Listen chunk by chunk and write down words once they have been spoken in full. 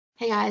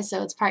Hey guys,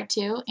 so it's part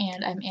 2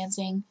 and I'm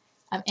answering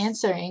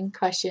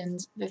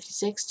questions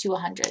 56 to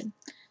 100.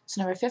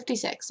 So number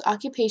 56,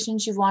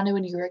 occupations you wanted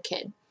when you were a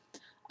kid.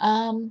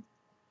 I've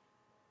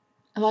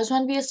always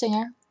wanted to be a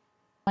singer,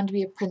 I wanted to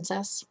be a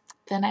princess,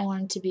 then I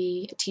wanted to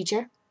be a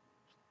teacher,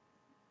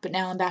 but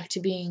now I'm back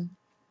to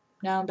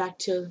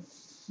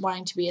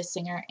wanting to be a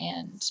singer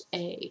and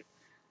a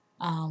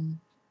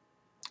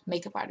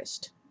makeup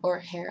artist or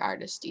hair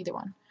artist, either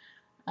one.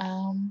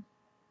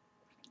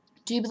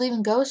 Do you believe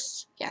in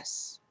ghosts?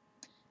 Yes.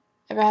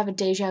 Ever have a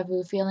deja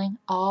vu feeling?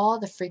 All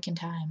the freaking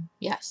time.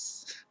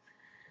 Yes.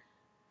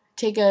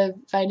 Take a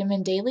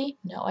vitamin daily?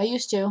 No, I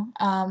used to.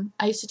 I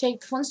used to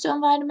take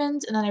Flintstone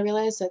vitamins, and then I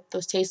realized that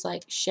those taste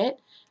like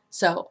shit,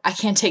 so I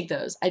can't take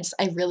those. I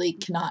really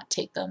cannot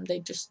take them. They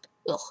just,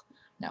 ugh,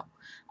 no.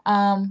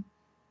 And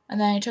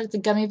then I took the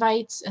gummy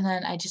vites, and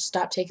then I just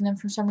stopped taking them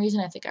for some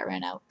reason. I think I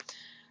ran out.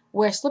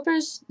 Wear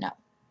slippers? No.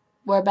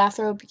 Wear a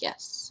bathrobe?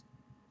 Yes.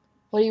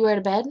 What do you wear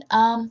to bed?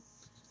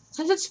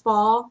 Since it's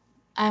fall,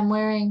 I'm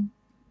wearing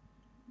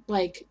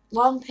like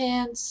long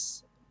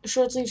pants, a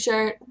short sleeve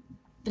shirt,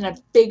 then a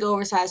big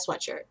oversized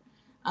sweatshirt,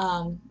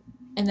 and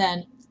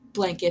then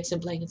blankets and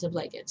blankets and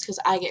blankets because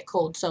I get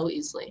cold so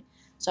easily.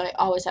 So I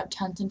always have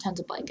tons and tons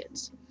of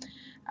blankets.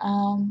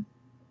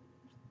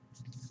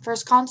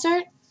 First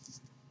concert?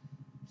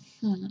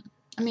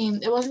 I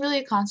mean, it wasn't really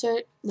a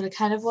concert, but it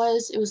kind of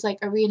was. It was like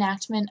a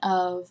reenactment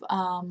of,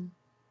 oh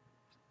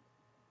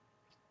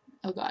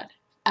god,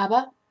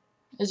 ABBA.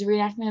 It was a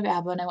reenactment of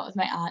ABBA, and I went with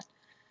my aunt.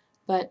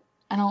 But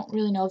I don't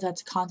really know if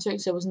that's a concert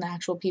because it wasn't the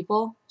actual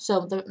people.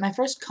 So my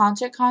first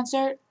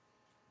concert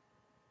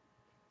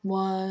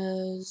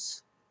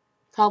was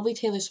probably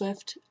Taylor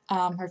Swift,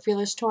 her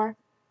Fearless tour.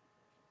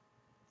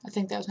 I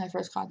think that was my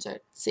first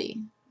concert. Let's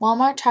see.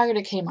 Walmart, Target,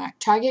 or Kmart?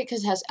 Target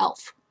because it has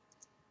Elf.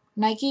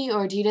 Nike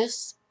or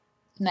Adidas?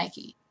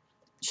 Nike.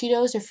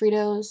 Cheetos or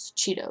Fritos?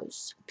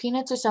 Cheetos.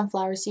 Peanuts or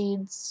sunflower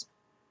seeds?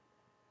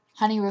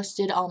 Honey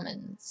roasted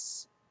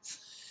almonds.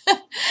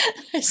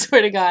 I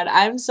swear to God,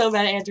 I'm so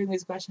bad at answering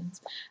these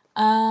questions.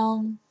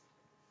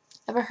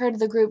 Ever heard of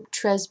the group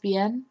Tres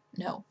Bien?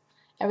 No.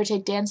 Ever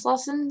take dance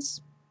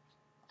lessons?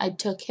 I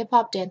took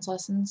hip-hop dance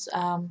lessons,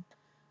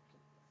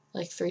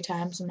 like 3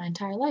 times in my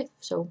entire life,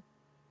 so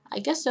I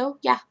guess so,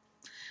 yeah.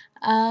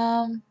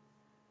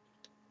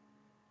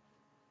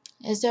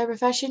 Is there a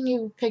profession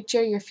you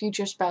picture your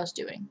future spouse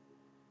doing?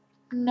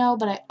 No,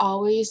 but I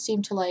always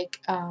seem to like,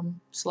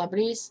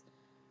 celebrities.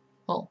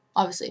 Well,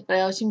 obviously, but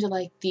I always seem to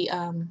like the,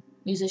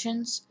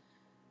 musicians.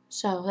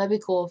 So that'd be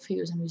cool if he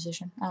was a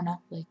musician. I don't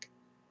know, like,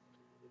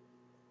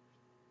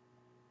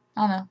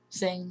 I don't know,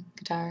 sing,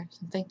 guitar,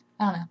 something.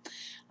 I don't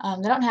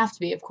know. They don't have to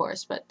be, of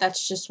course, but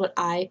that's just what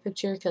I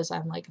picture because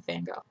I'm like a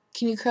fangirl.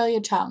 Can you curl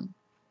your tongue?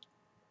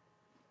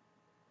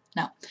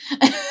 No.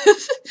 I'm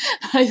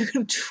not even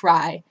gonna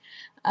try.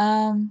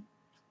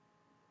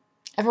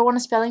 Ever won a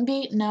spelling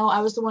bee? No,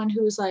 I was the one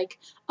who was like,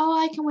 oh,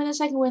 I can win this,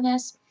 I can win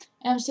this.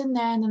 And I'm sitting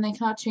there, and then they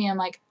come up to me, and I'm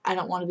like, I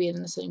don't want to be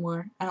in this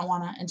anymore. I don't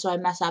want to. And so I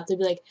mess up. They'd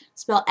be like,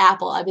 spell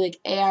apple. I'd be like,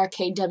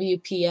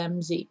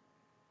 ARKWPMZ.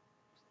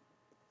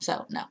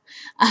 So, no.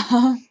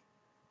 Have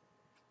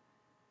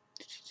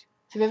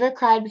you ever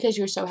cried because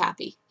you were so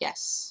happy?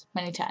 Yes,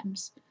 many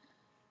times.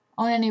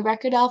 Own any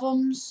record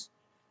albums?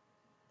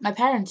 My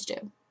parents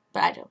do,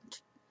 but I don't.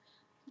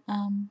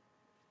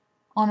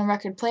 Own a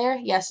record player?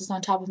 Yes, it's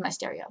on top of my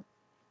stereo.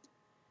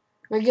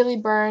 Regularly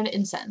burn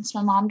incense.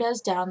 My mom does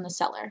down in the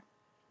cellar.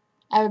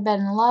 Ever been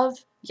in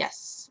love?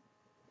 Yes.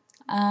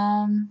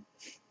 Who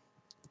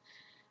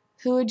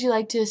would you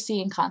like to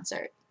see in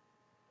concert?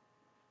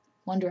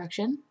 One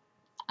Direction.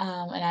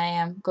 And I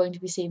am going to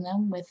be seeing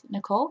them with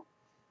Nicole.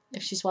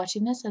 If she's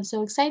watching this, I'm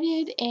so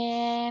excited,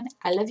 and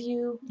I love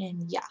you,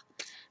 and yeah.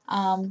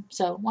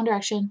 So One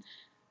Direction.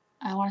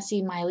 I want to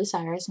see Miley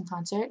Cyrus in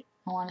concert.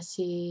 I want to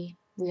see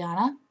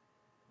Rihanna.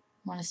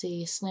 I want to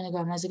see Selena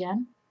Gomez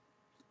again.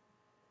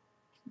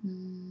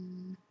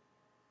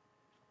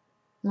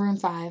 Maroon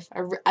 5.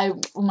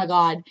 Oh my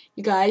god.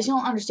 You guys, you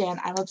don't understand.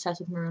 I'm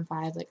obsessed with Maroon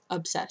 5. Like,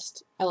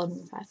 obsessed. I love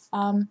Maroon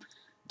 5.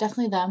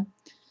 Definitely them.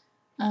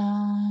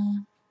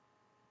 I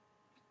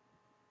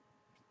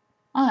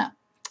don't know.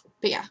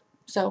 But yeah.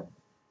 So,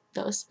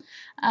 those.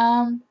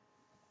 What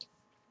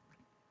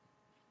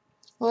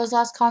was the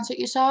last concert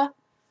you saw?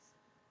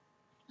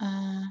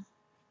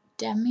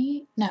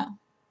 Demi? No.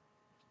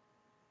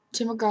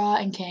 Tim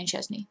McGraw and Kenny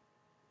Chesney.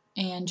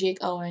 And Jake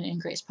Owen and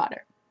Grace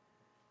Potter.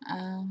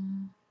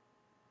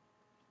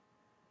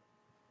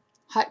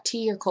 Hot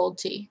tea or cold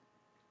tea?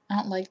 I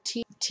don't like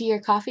tea. Tea or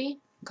coffee?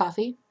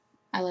 Coffee.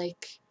 I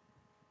like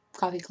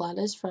coffee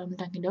colladas from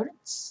Dunkin'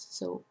 Donuts.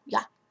 So,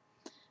 yeah.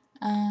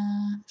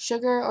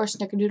 Sugar or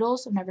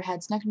snickerdoodles? I've never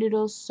had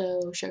snickerdoodles,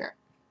 so sugar.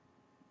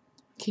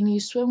 Can you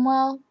swim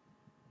well?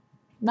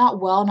 Not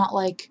well, not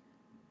like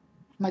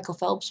Michael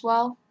Phelps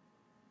well.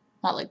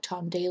 Not like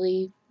Tom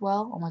Daley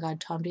well. Oh my god,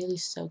 Tom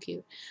Daley's so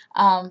cute.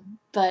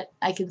 But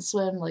I can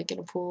swim like in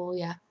a pool,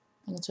 yeah.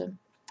 I can swim.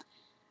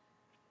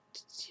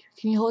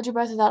 Can you hold your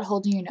breath without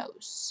holding your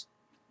nose?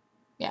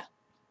 Yeah.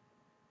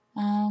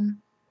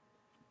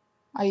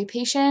 Are you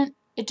patient?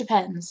 It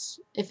depends.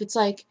 If it's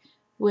like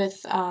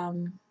with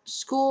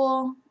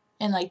school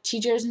and like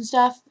teachers and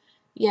stuff,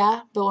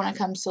 yeah. But when it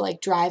comes to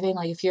like driving,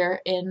 like if you're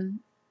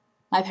in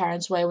my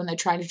parents' way when they're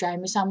trying to drive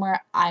me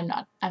somewhere, I'm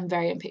not. I'm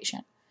very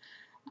impatient.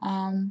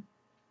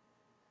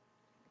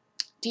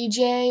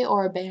 DJ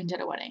or a band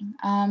at a wedding?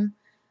 A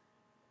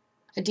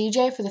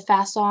DJ for the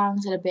fast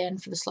songs and a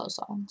band for the slow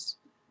songs.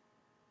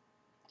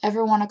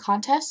 Ever won a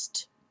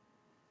contest?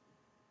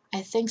 I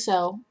think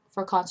so,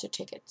 for concert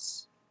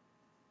tickets.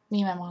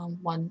 Me and my mom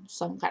won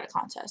some kind of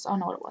contest. I don't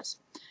know what it was.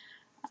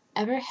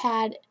 Ever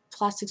had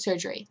plastic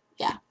surgery?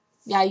 Yeah.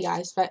 Yeah, you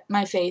guys, but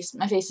my face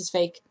is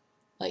fake.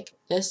 Like,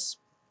 this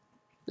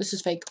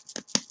is fake.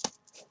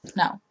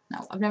 No,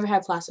 I've never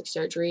had plastic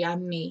surgery.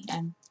 I'm me,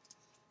 and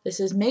this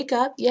is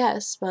makeup,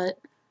 yes,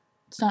 but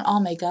it's not all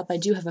makeup. I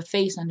do have a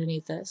face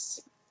underneath this.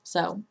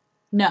 So,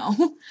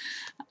 no.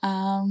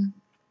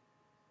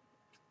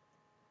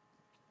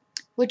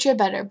 Which are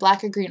better,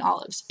 black or green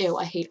olives? Ew,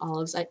 I hate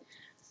olives. I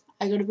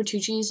go to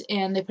Bertucci's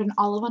and they put an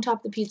olive on top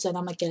of the pizza and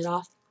I'm like, get it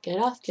off, get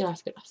it off, get it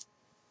off, get it off.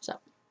 So,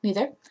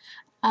 neither.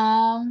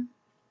 Can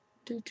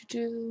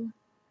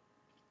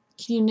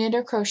you knit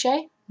or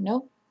crochet?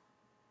 Nope.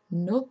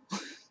 Nope.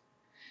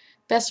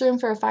 Best room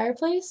for a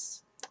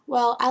fireplace?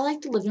 Well, I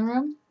like the living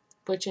room,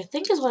 which I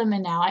think is what I'm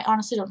in now. I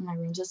honestly don't know my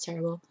rooms. That's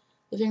terrible.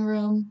 Living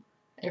room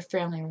or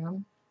family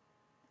room.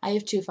 I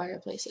have 2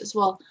 fireplaces.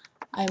 Well,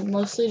 I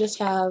mostly just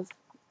have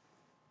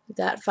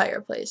that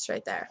fireplace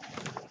right there.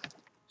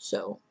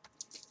 So,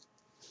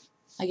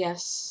 I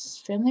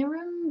guess family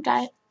room?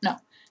 No.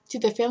 It's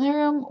either family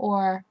room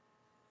or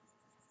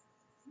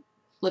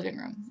living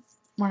room.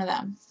 One of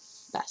them.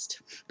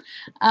 Best.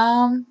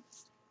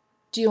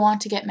 Do you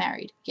want to get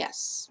married?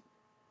 Yes.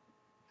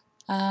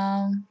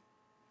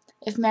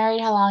 If married,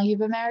 how long have you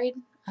been married?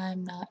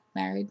 I'm not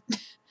married.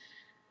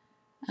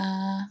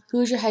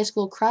 Who's your high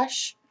school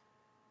crush?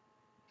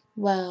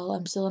 Well,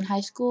 I'm still in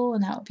high school,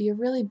 and that would be a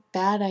really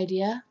bad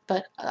idea,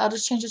 but I'll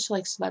just change it to,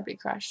 like, celebrity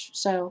crush.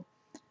 So,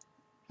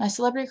 my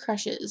celebrity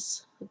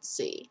crushes, let's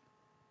see,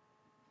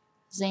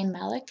 Zayn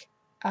Malik,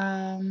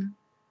 well,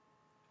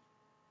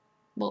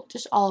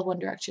 just all of One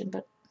Direction,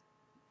 but,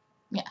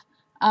 yeah,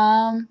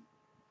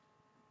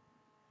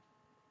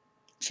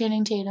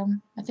 Channing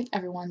Tatum, I think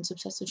everyone's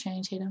obsessed with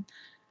Channing Tatum,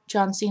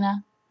 John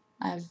Cena,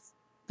 I've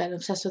been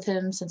obsessed with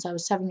him since I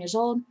was 7 years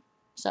old,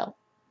 so,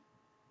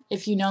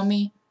 if you know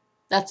me,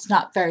 that's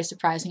not very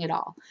surprising at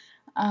all.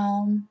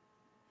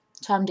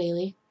 Tom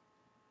Daley,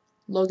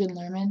 Logan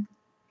Lerman,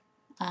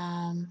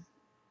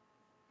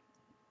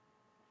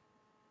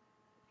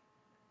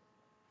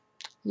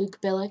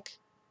 Luke Billick,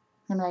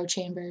 Monroe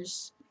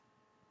Chambers.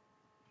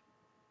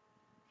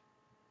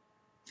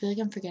 I feel like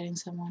I'm forgetting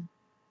someone.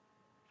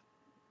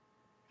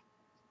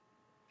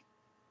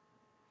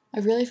 I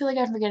really feel like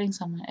I'm forgetting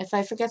someone. If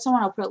I forget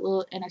someone, I'll put a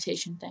little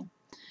annotation thing.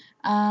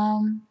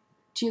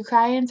 Do you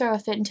cry and throw a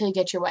fit until you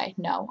get your way?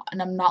 No.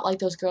 And I'm not like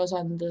those girls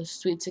on the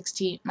Sweet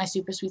 16, my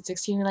Super Sweet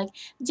 16, who are like,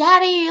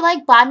 Daddy, you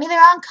like bought me the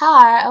wrong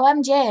car,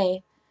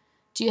 OMG.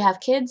 Do you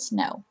have kids?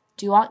 No.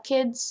 Do you want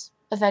kids?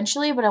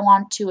 Eventually, but I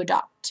want to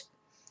adopt.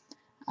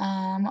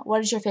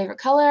 What is your favorite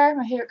color?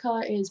 My favorite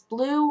color is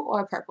blue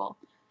or purple.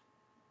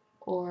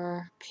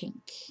 Or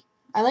pink.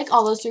 I like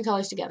all those 3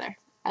 colors together.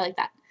 I like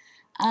that.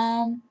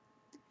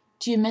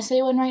 Do you miss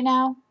anyone right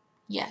now?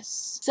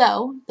 Yes.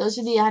 So, those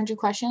are the 100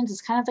 questions.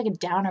 It's kind of like a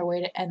downer way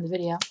to end the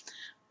video.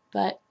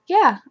 But,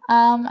 yeah.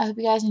 I hope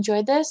you guys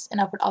enjoyed this. And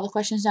I'll put all the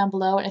questions down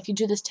below. And if you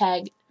do this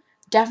tag,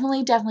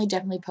 definitely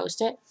post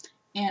it.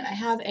 And I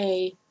have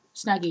a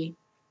Snuggie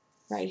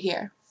right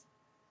here.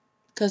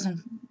 Because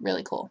I'm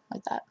really cool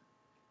like that.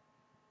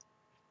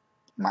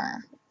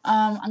 I'm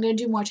going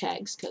to do more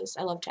tags because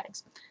I love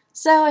tags.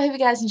 So, I hope you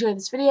guys enjoyed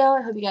this video.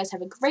 I hope you guys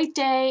have a great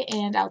day.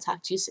 And I'll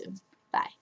talk to you soon. Bye.